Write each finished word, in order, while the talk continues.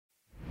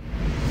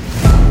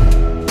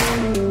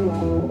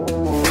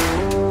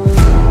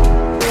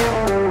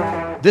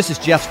This is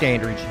Jeff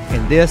Standridge,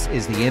 and this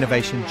is the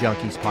Innovation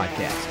Junkies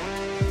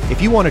podcast.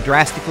 If you want to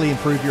drastically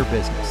improve your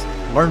business,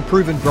 learn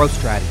proven growth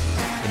strategies,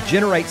 and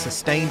generate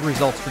sustained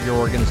results for your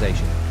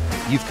organization,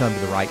 you've come to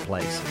the right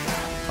place.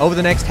 Over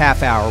the next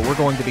half hour, we're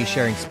going to be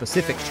sharing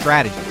specific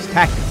strategies,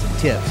 tactics, and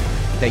tips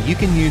that you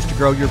can use to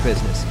grow your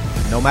business,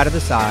 no matter the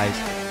size,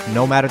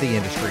 no matter the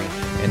industry,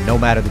 and no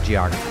matter the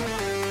geography.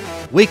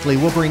 Weekly,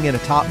 we'll bring in a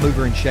top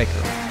mover and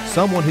shaker,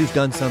 someone who's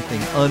done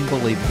something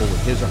unbelievable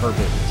with his or her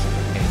business,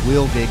 and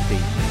we'll dig deep.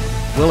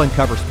 We'll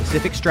uncover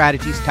specific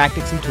strategies,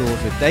 tactics, and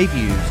tools that they've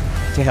used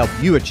to help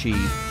you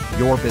achieve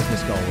your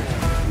business goals.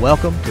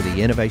 Welcome to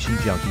the Innovation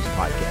Junkies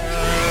podcast.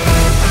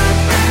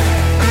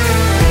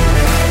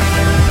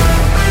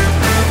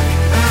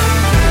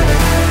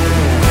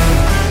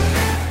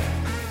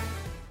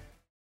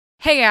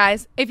 Hey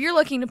guys, if you're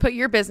looking to put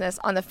your business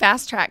on the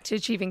fast track to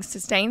achieving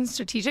sustained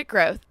strategic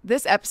growth,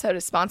 this episode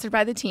is sponsored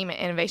by the team at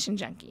Innovation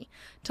Junkie.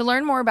 To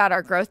learn more about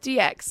our Growth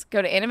DX,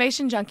 go to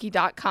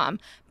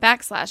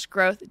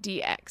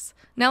innovationjunkie.com/growthdx.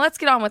 Now let's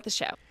get on with the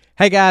show.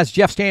 Hey guys,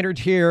 Jeff Standridge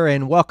here,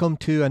 and welcome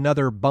to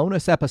another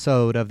bonus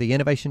episode of the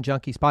Innovation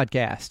Junkies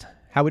podcast.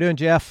 How we doing,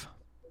 Jeff?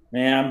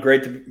 Man, I'm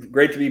great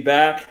to be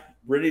back.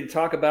 Ready to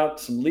talk about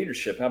some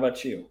leadership. How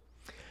about you?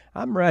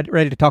 I'm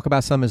ready to talk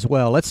about some as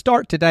well. Let's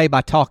start today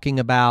by talking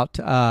about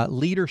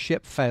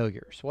leadership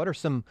failures. What are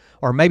some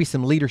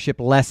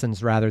leadership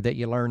lessons, rather, that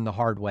you learned the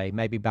hard way,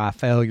 maybe by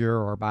failure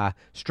or by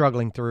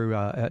struggling through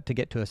to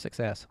get to a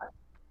success?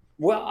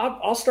 Well,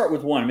 I'll start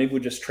with one. Maybe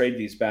we'll just trade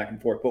these back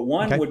and forth. But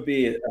one would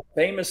be a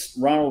famous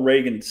Ronald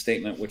Reagan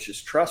statement, which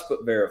is trust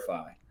but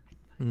verify.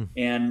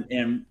 And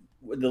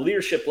the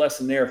leadership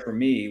lesson there for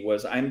me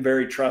was I'm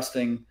very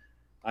trusting.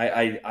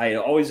 I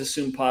always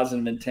assume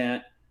positive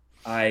intent.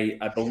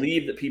 I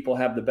believe that people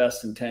have the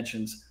best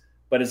intentions,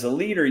 but as a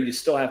leader, you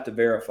still have to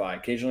verify.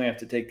 Occasionally, you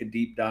have to take a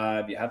deep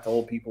dive. You have to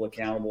hold people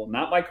accountable,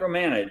 not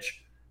micromanage,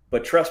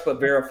 but trust but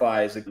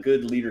verify is a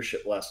good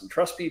leadership lesson.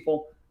 Trust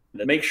people,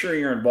 make sure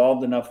you're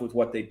involved enough with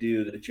what they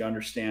do that you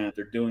understand that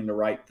they're doing the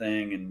right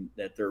thing and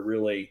that they're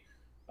really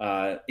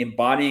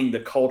embodying the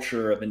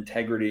culture of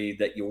integrity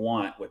that you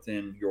want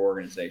within your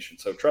organization.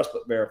 So trust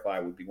but verify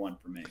would be one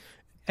for me.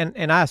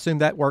 And I assume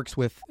that works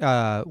with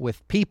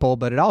people,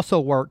 but it also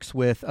works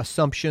with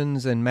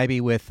assumptions and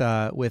maybe with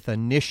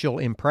initial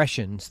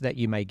impressions that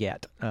you may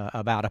get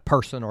about a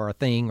person or a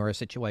thing or a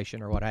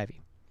situation or what have you.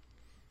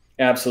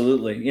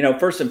 Absolutely.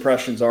 First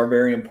impressions are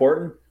very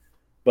important,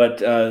 but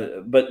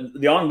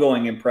the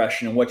ongoing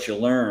impression and what you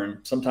learn,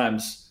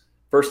 sometimes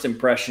first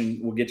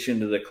impression will get you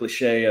into the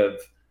cliche of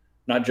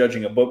not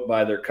judging a book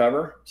by their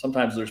cover.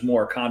 Sometimes there's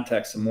more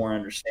context and more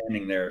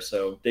understanding there.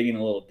 So digging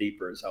a little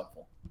deeper is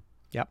helpful.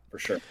 Yep, for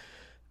sure.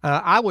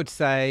 I would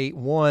say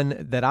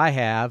one that I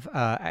have.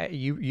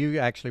 You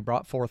actually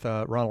brought forth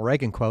a Ronald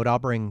Reagan quote. I'll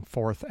bring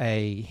forth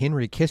a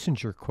Henry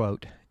Kissinger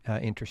quote.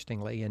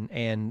 Interestingly, and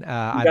you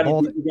got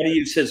to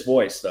use his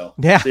voice though.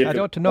 Yeah, I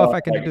don't know if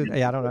I can do that.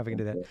 Yeah, I don't know if I can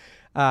do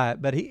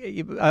that. But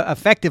he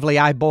effectively,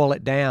 I boil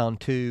it down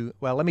to.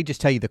 Well, let me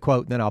just tell you the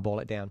quote, and then I'll boil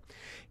it down.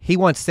 He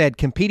once said,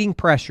 "Competing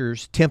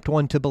pressures tempt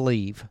one to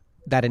believe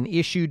that an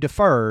issue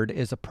deferred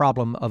is a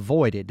problem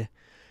avoided,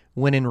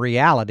 when in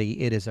reality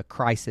it is a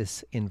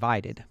crisis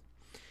invited."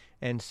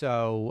 And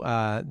so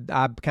I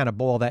kind of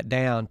boil that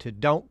down to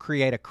don't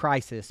create a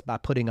crisis by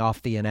putting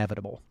off the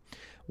inevitable,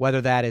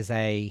 whether that is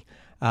a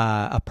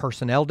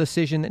personnel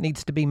decision that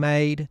needs to be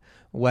made,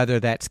 whether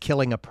that's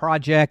killing a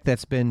project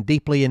that's been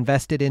deeply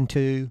invested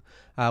into,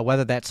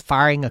 whether that's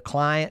firing a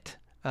client,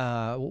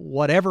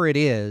 whatever it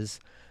is.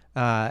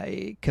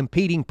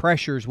 Competing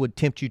pressures would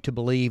tempt you to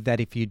believe that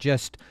if you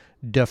just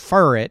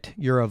defer it,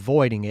 you're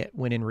avoiding it,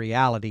 when in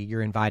reality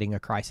you're inviting a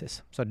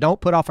crisis. So don't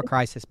put off a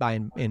crisis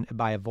by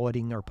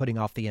avoiding or putting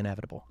off the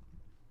inevitable.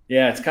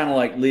 Yeah, it's kind of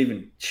like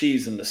leaving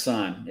cheese in the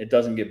sun. It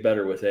doesn't get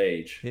better with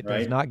age. It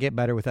does not get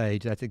better with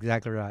age. That's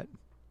exactly right.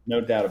 No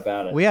doubt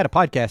about it. We had a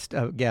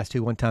podcast guest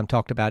who one time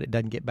talked about it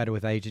doesn't get better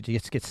with age. It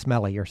just gets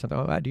smelly or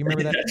something. Do you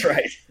remember that? That's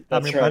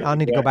right. I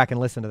need to go back and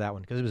listen to that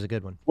one because it was a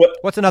good one.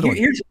 What's another one?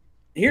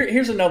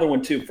 Here's another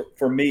one too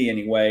for me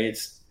anyway.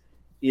 It's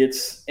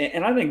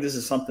and I think this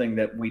is something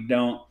that we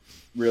don't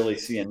really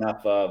see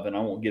enough of, and I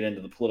won't get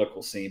into the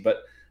political scene,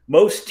 but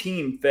most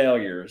team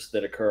failures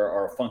that occur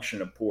are a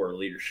function of poor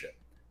leadership.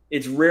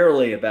 It's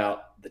rarely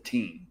about the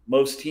team.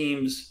 Most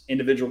teams,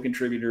 individual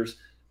contributors,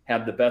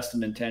 have the best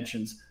of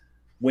intentions.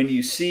 When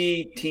you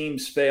see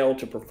teams fail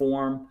to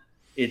perform,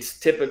 it's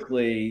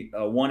typically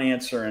one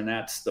answer, and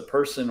that's the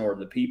person or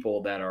the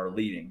people that are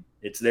leading.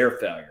 It's their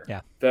failure. Yeah.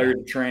 Failure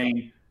to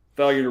train,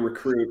 failure to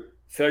recruit,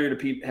 failure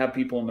to have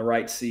people in the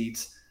right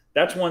seats.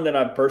 That's one that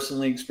I've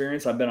personally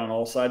experienced. I've been on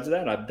all sides of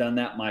that. I've done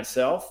that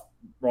myself,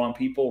 wrong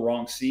people,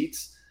 wrong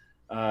seats.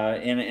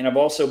 And I've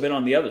also been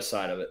on the other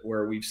side of it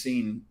where we've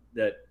seen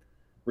that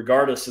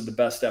regardless of the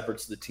best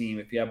efforts of the team,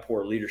 if you have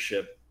poor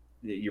leadership,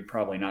 you're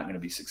probably not going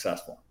to be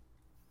successful.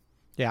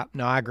 Yeah,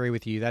 no, I agree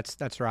with you.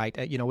 That's right.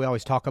 We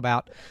always talk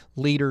about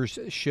leaders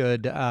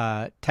should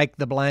take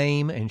the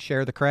blame and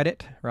share the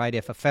credit, right?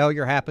 If a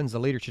failure happens, the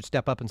leader should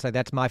step up and say,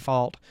 that's my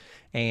fault.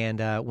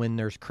 And when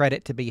there's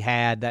credit to be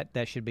had,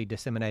 that should be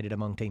disseminated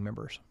among team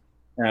members.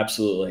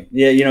 Absolutely.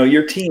 Yeah,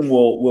 your team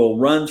will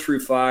run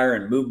through fire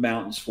and move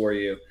mountains for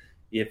you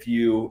if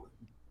you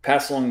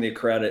pass along the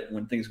credit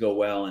when things go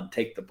well and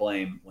take the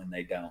blame when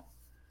they don't.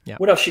 Yeah.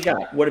 What else you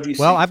got? What have you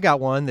seen? Well, I've got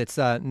one that's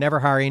never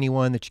hire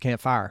anyone that you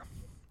can't fire.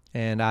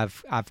 And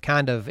I've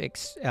kind of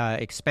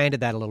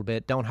expanded that a little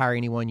bit. Don't hire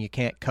anyone you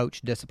can't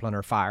coach, discipline,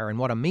 or fire. And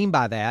what I mean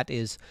by that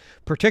is,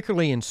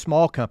 particularly in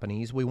small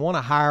companies, we want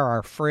to hire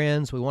our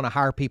friends. We want to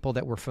hire people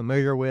that we're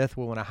familiar with.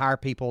 We want to hire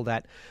people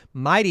that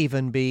might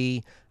even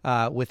be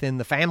within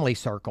the family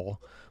circle.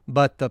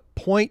 But the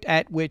point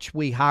at which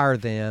we hire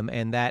them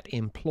and that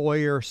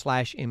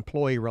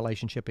employer/employee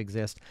relationship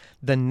exists,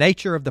 the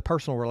nature of the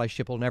personal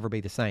relationship will never be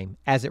the same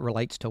as it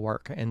relates to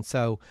work. And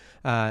so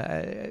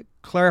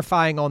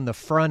clarifying on the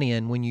front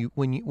end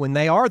when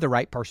they are the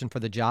right person for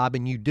the job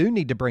and you do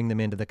need to bring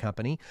them into the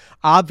company,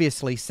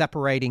 obviously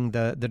separating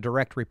the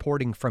direct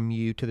reporting from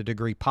you to the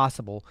degree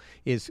possible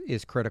is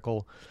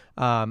critical.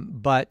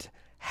 But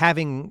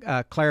having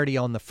clarity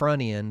on the front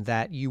end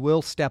that you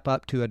will step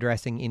up to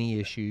addressing any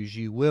issues.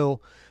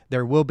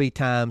 There will be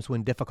times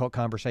when difficult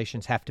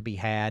conversations have to be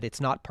had.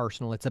 It's not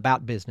personal, it's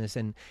about business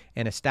and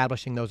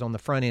establishing those on the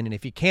front end. And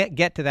if you can't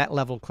get to that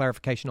level of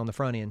clarification on the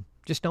front end,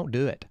 just don't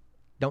do it.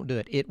 Don't do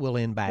it. It will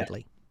end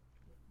badly.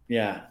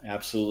 Yeah,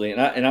 absolutely.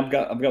 And I've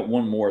got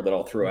one more that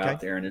I'll throw out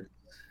there, and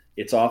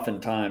it's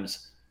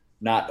oftentimes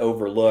not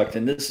overlooked.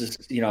 And this is,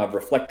 I've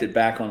reflected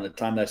back on the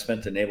time that I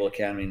spent at Naval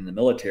Academy in the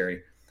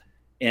military.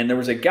 And there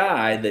was a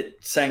guy that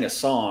sang a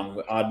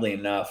song, oddly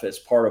enough, as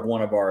part of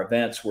one of our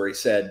events where he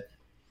said,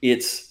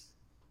 it's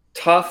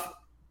tough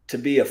to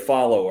be a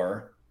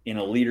follower in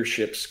a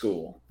leadership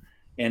school.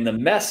 And the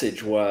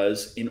message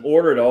was, in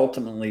order to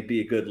ultimately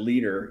be a good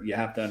leader, you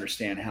have to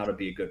understand how to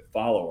be a good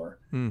follower.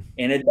 And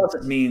it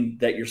doesn't mean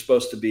that you're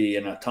supposed to be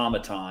an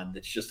automaton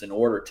that's just an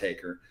order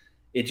taker.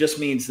 It just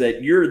means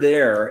that you're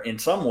there in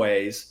some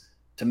ways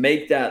to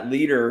make that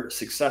leader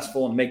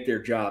successful and make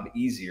their job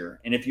easier.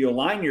 And if you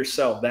align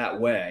yourself that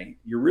way,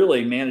 you're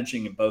really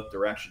managing in both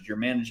directions. You're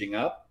managing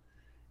up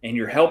and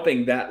you're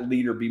helping that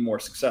leader be more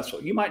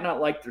successful. You might not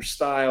like their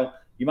style.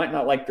 You might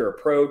not like their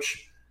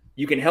approach.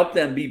 You can help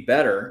them be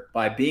better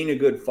by being a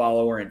good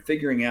follower and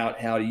figuring out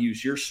how to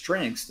use your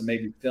strengths to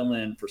maybe fill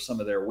in for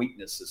some of their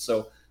weaknesses.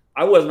 So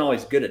I wasn't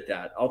always good at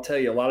that. I'll tell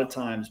you, a lot of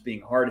times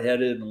being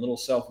hard-headed and a little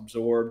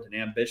self-absorbed and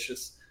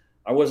ambitious,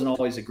 I wasn't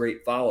always a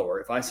great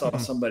follower. If I saw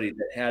somebody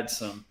that had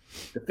some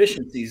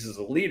deficiencies as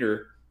a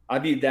leader, I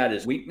viewed that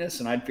as weakness,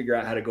 and I'd figure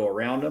out how to go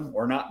around them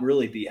or not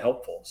really be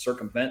helpful,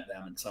 circumvent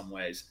them in some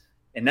ways.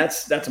 And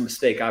that's a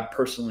mistake I've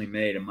personally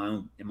made in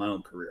my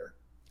own career.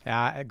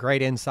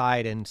 Great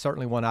insight, and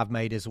certainly one I've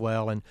made as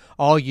well. And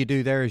all you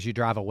do there is you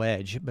drive a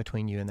wedge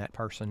between you and that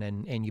person,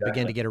 and you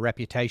begin to get a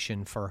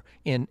reputation for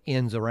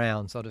ends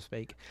around, so to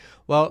speak.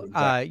 Well,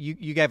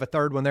 you gave a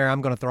third one there.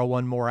 I'm going to throw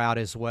one more out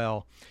as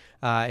well.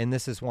 And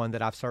this is one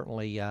that I've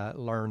certainly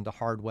learned the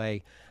hard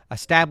way.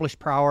 Establish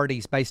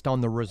priorities based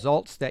on the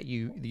results that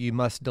you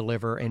must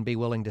deliver, and be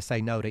willing to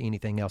say no to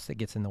anything else that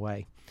gets in the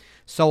way.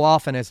 So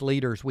often as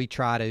leaders, we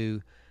try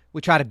to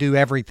do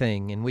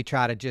everything, and we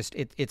try to just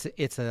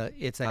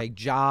it's a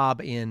job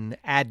in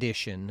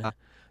addition.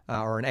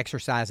 Or an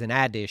exercise in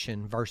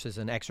addition versus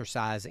an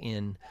exercise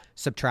in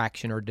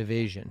subtraction or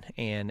division.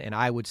 And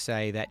I would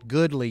say that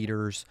good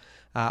leaders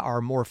are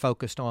more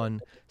focused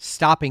on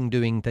stopping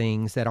doing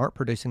things that aren't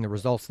producing the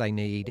results they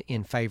need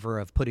in favor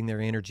of putting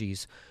their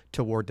energies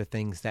toward the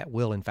things that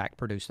will, in fact,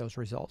 produce those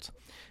results.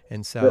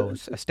 And so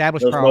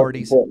establish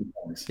priorities.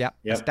 Yep.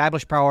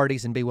 Establish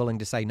priorities and be willing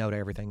to say no to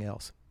everything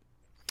else.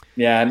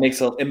 Yeah, it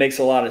makes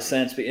a lot of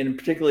sense, and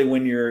particularly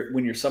when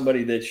you're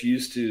somebody that's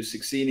used to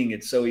succeeding,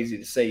 it's so easy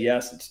to say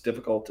yes. It's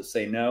difficult to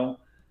say no.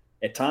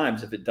 At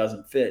times, if it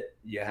doesn't fit,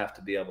 you have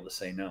to be able to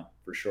say no,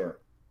 for sure.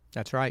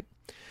 That's right.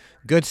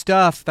 Good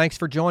stuff. Thanks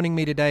for joining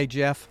me today,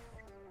 Jeff.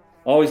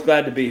 Always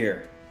glad to be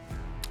here.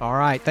 All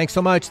right. Thanks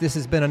so much. This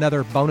has been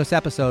another bonus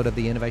episode of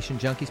the Innovation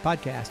Junkies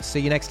podcast. See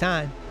you next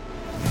time.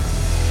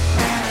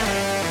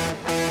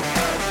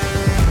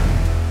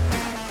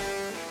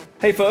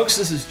 Hey folks,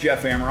 this is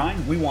Jeff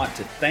Amrine. We want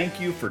to thank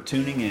you for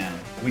tuning in.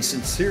 We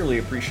sincerely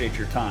appreciate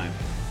your time.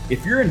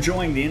 If you're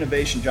enjoying the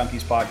Innovation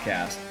Junkies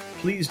podcast,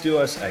 please do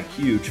us a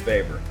huge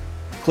favor.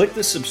 Click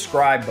the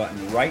subscribe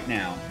button right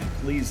now and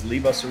please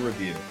leave us a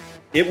review.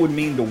 It would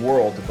mean the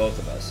world to both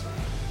of us.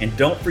 And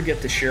don't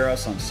forget to share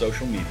us on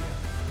social media.